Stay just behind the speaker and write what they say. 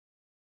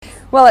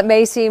Well, it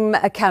may seem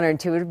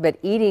counterintuitive, but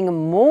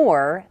eating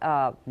more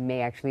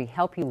may actually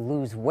help you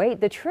lose weight.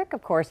 The trick,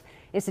 of course,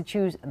 is to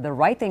choose the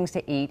right things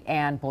to eat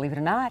and, believe it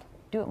or not,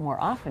 do it more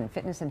often.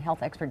 Fitness and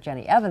health expert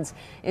Jenny Evans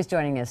is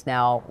joining us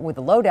now with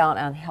a lowdown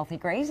on healthy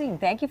grazing.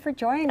 Thank you for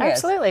joining us.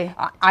 Absolutely.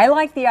 I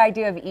like the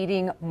idea of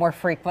eating more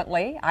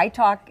frequently. I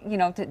talk,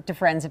 to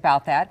friends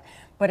about that,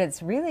 but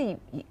it's really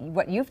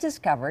what you've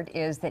discovered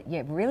is that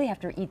you really have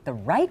to eat the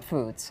right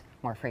foods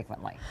more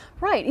frequently.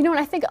 Right. And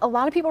I think a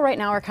lot of people right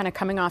now are kind of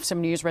coming off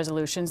some New Year's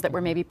resolutions that were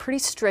maybe pretty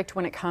strict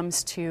when it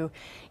comes to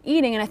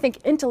eating. And I think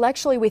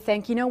intellectually we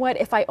think, you know what,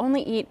 if I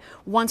only eat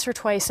once or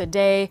twice a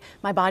day,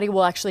 my body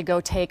will actually go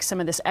take some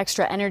of this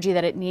extra energy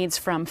that it needs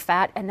from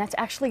fat. And that's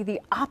actually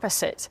the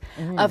opposite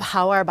of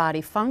how our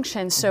body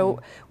functions.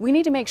 So we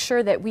need to make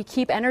sure that we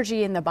keep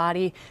energy in the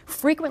body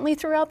frequently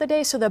throughout the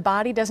day so the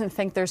body doesn't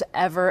think there's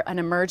ever an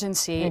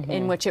emergency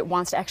in which it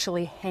wants to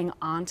actually hang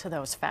on to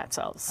those fat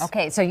cells.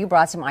 Okay, so you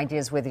brought some ideas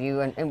with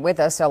you and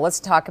with us, so let's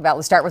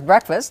start with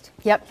breakfast.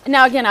 Yep.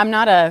 Now again, I'm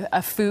not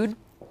a food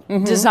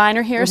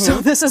designer here, so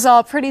this is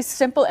all pretty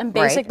simple and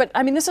basic, Right. but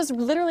I mean, this is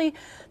literally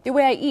the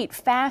way I eat.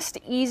 Fast,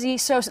 easy,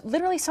 so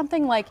literally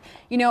something like,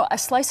 a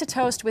slice of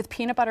toast with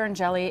peanut butter and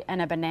jelly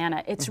and a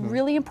banana. It's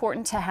really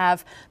important to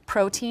have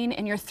protein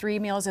in your 3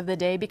 meals of the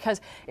day because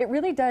it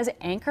really does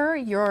anchor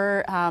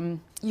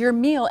your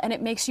meal and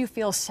it makes you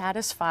feel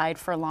satisfied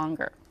for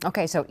longer.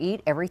 Okay, so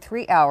eat every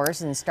 3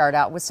 hours and start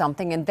out with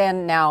something, and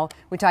then now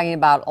we're talking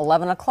about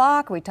 11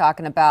 o'clock, we're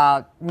talking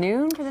about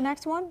noon for the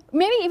next one?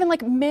 Maybe even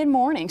like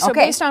mid-morning. So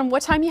Okay. based on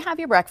what time you have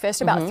your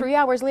breakfast, about 3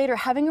 hours later,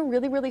 having a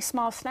really, really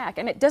small snack.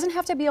 And it doesn't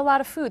have to be a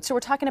lot of food. So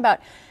we're talking about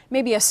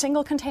maybe a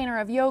single container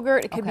of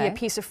yogurt. It could be a Okay.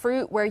 piece of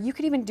fruit where you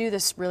could even do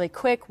this really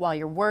quick while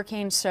you're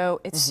working.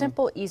 So it's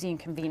simple, easy, and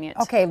convenient.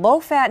 Okay, low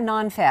fat,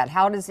 non-fat,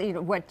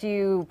 what do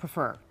you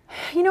prefer?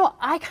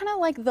 I kind of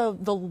like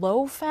the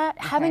low fat,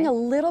 having a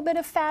little bit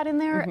of fat in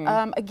there,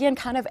 again,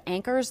 kind of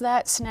anchors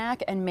that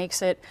snack and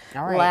makes it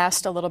All right.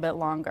 last a little bit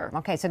longer.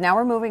 Okay, so now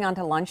we're moving on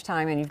to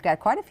lunchtime, and you've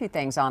got quite a few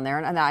things on there,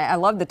 and I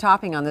love the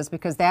topping on this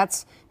because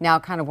that's now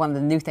kind of one of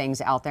the new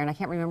things out there, and I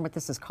can't remember what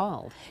this is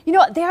called.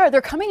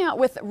 They're coming out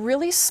with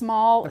really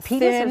small,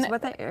 Pita is thin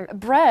what they,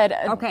 bread.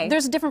 Okay.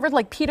 There's different versions,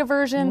 like pita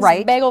versions,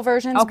 Right. bagel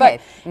versions, Okay.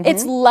 but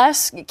it's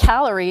less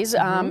calories,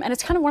 and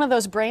it's kind of one of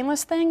those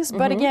brainless things.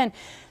 But again,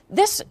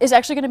 this is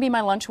actually going to be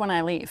my lunch when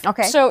I leave.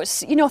 Okay. So,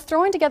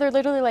 throwing together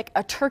literally like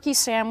a turkey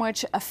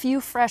sandwich, a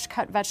few fresh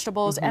cut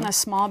vegetables, and a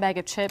small bag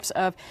of chips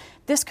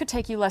this could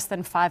take you less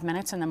than 5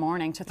 minutes in the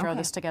morning to throw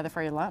this together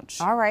for your lunch.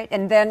 All right,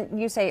 and then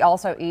you say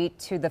also eat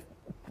to the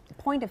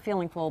point of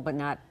feeling full but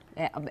not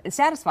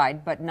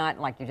satisfied, but not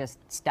like you're just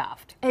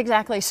stuffed.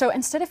 Exactly. So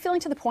instead of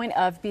feeling to the point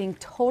of being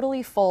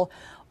totally full,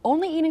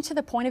 only eating to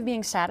the point of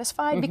being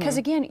satisfied, because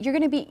again, you're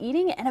going to be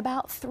eating in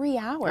about 3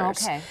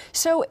 hours. Okay.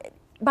 So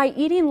by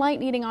eating light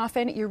and eating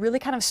often, you're really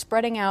kind of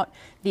spreading out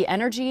the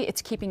energy.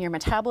 It's keeping your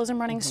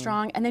metabolism running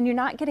strong, and then you're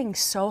not getting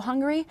so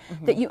hungry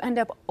that you end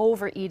up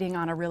overeating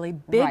on a really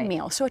big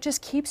meal. So it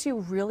just keeps you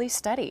really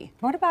steady.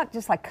 What about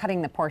just like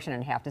cutting the portion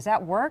in half? Does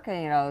that work?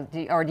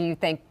 Or do you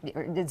think,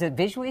 does it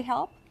visually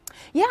help?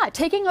 Yeah,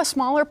 taking a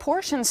smaller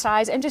portion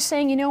size and just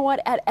saying,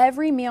 at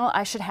every meal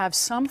I should have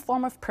some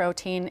form of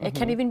protein. It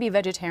can even be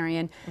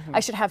vegetarian. I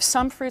should have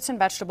some fruits and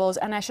vegetables,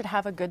 and I should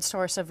have a good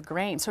source of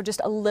grain. So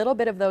just a little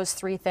bit of those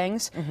 3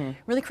 things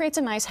really creates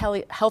a nice,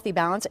 healthy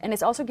balance, and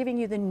it's also giving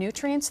you the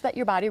nutrients that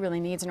your body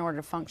really needs in order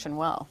to function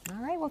well.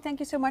 All right, well,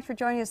 thank you so much for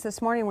joining us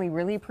this morning. We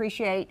really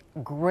appreciate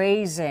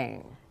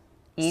grazing.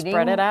 Eating,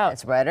 Spread it out.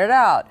 Spread it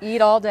out.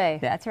 Eat all day.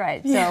 That's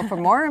right. So for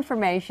more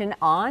information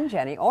on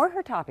Jenny or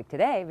her topic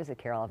today, visit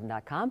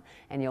carol11.com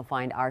and you'll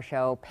find our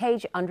show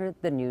page under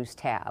the news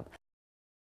tab.